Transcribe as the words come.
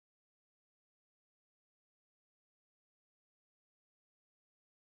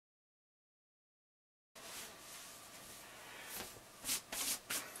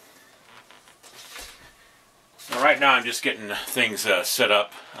now I'm just getting things set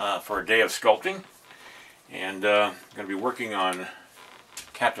up for a day of sculpting, and I'm going to be working on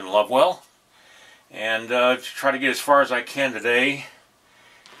Captain Lovewell, and try to get as far as I can today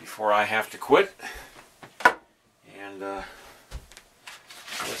before I have to quit. And let's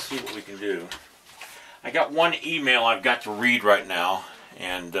see what we can do. I got one email I've got to read right now,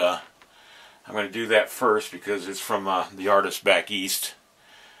 and I'm going to do that first because it's from the artist back east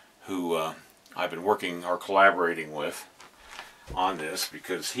who I've been working or collaborating with on this,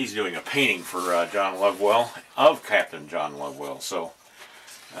 because he's doing a painting for John Lovewell, of Captain John Lovewell. So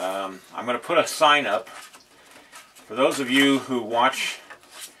I'm going to put a sign up for those of you who watch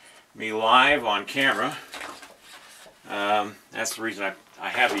me live on camera. That's the reason I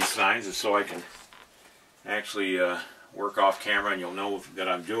have these signs, is so I can actually work off camera and you'll know that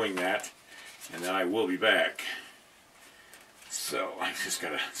I'm doing that, and then I will be back. So I just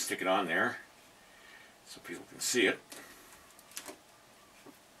got to stick it on there so people can see it.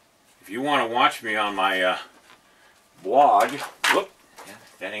 If you want to watch me on my blog, whoop,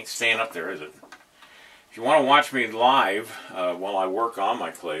 that ain't staying up there, is it? If you want to watch me live while I work on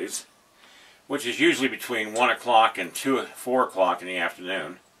my clays, which is usually between 1 o'clock and 4 o'clock in the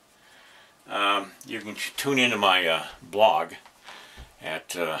afternoon, you can tune into my blog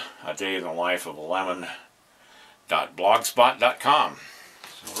at A Day in the Life of a Lemon.blogspot.com.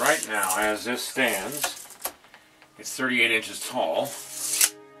 So right now, as this stands, it's 38 inches tall,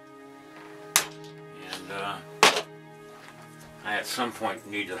 and I at some point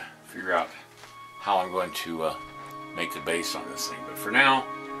need to figure out how I'm going to make the base on this thing. But for now,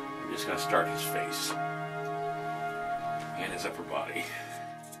 I'm just going to start his face and his upper body.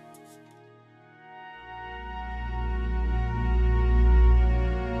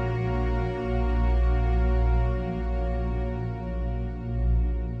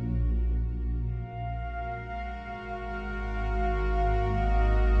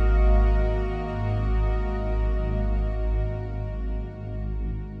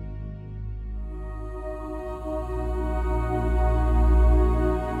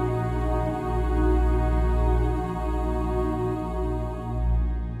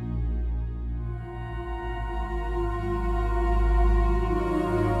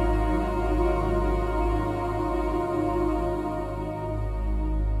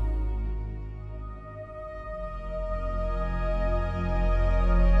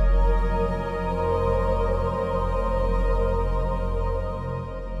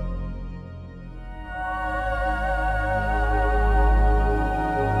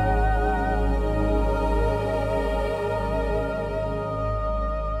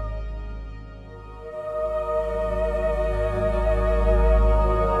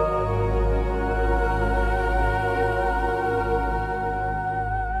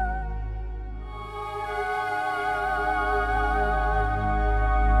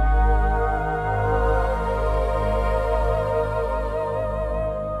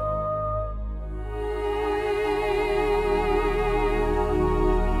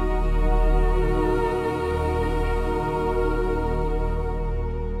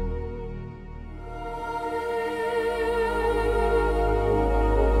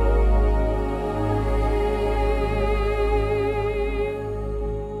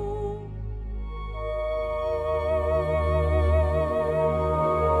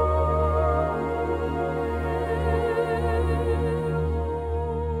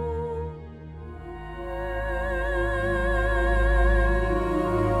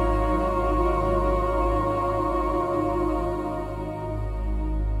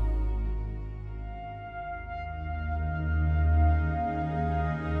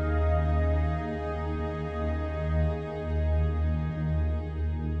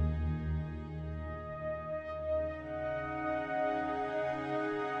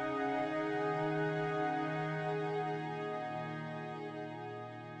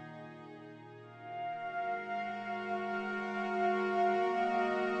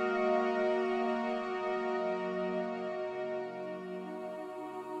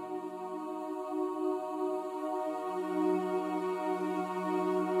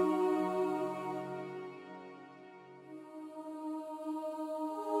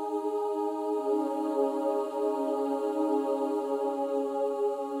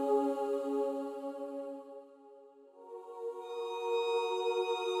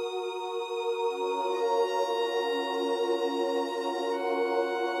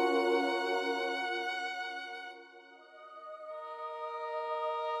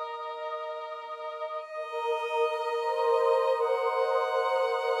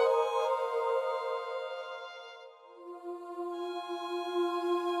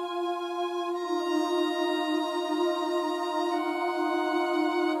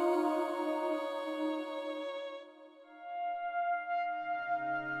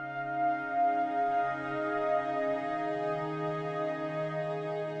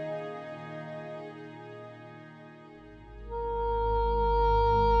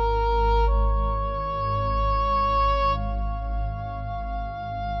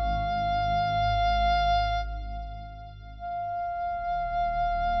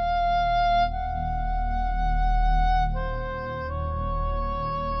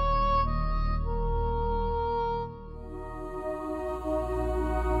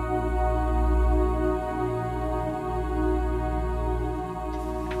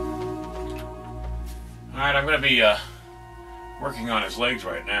 I'm going to be working on his legs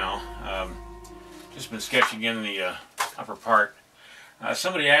right now. Just been sketching in the upper part.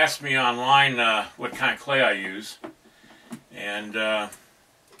 Somebody asked me online what kind of clay I use, and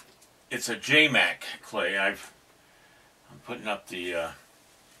it's a JMac clay. I'm putting up the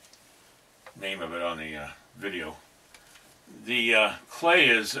name of it on the video. The clay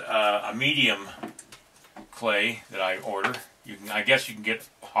is a medium clay that I order. I guess you can get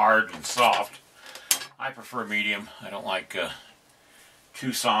hard and soft. I prefer medium. I don't like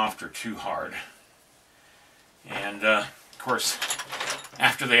too soft or too hard. And of course,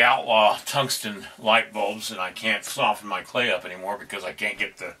 after they outlaw tungsten light bulbs and I can't soften my clay up anymore because I can't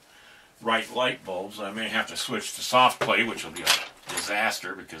get the right light bulbs, I may have to switch to soft clay, which will be a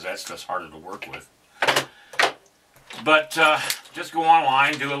disaster because that's just harder to work with. But just go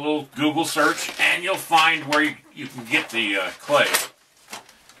online, do a little Google search, and you'll find where you can get the clay.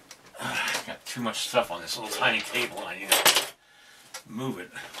 Got too much stuff on this little tiny table and I need to move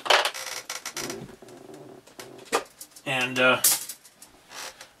it. And I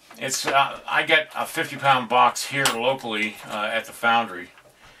get a 50-pound box here locally at the foundry,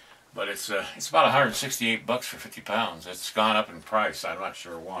 but it's about 168 bucks for 50 pounds. It's gone up in price. I'm not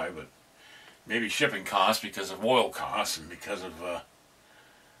sure why, but maybe shipping costs because of oil costs and because of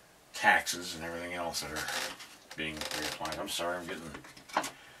taxes and everything else that are being reapplied. I'm sorry, I'm getting a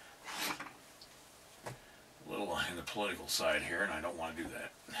little in the political side here, and I don't want to do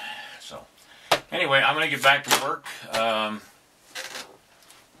that. So, anyway, I'm going to get back to work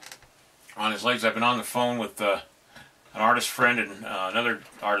on his legs. I've been on the phone with an artist friend and another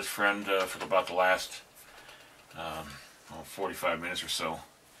artist friend for about the last 45 minutes or so.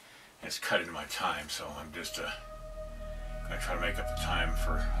 It's cut into my time, so I'm just going to try to make up the time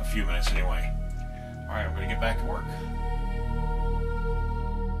for a few minutes anyway. All right, I'm going to get back to work.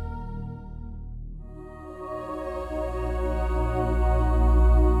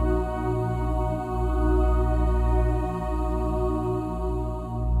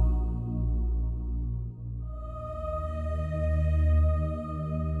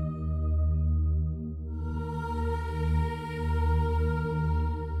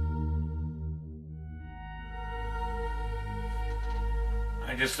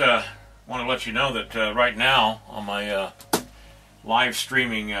 I just want to let you know that right now on my live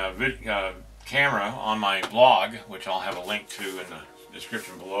streaming camera on my blog, which I'll have a link to in the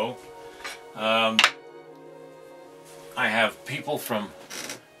description below, I have people from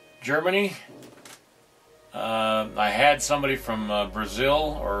Germany. I had somebody from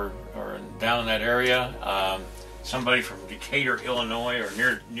Brazil or down in that area. Somebody from Decatur, Illinois, or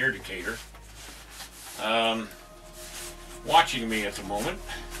near Decatur. Watching me at the moment,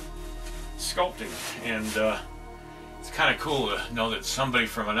 sculpting, and it's kind of cool to know that somebody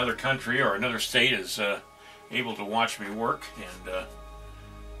from another country or another state is able to watch me work and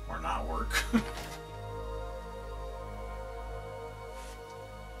or not work.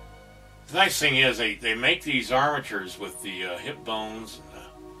 The nice thing is they make these armatures with the hip bones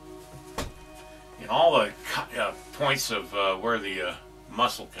and all the points of where the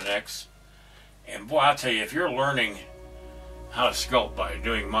muscle connects. And boy, I'll tell you, if you're learning how to sculpt by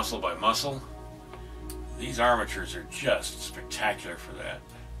doing muscle by muscle, these armatures are just spectacular for that.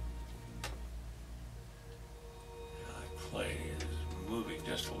 The clay is moving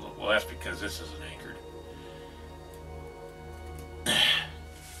just a little. Well, that's because this isn't anchored.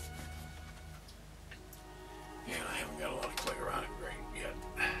 Yeah, I haven't got a lot of clay around it right yet.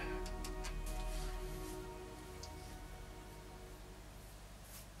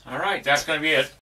 All right, that's going to be it.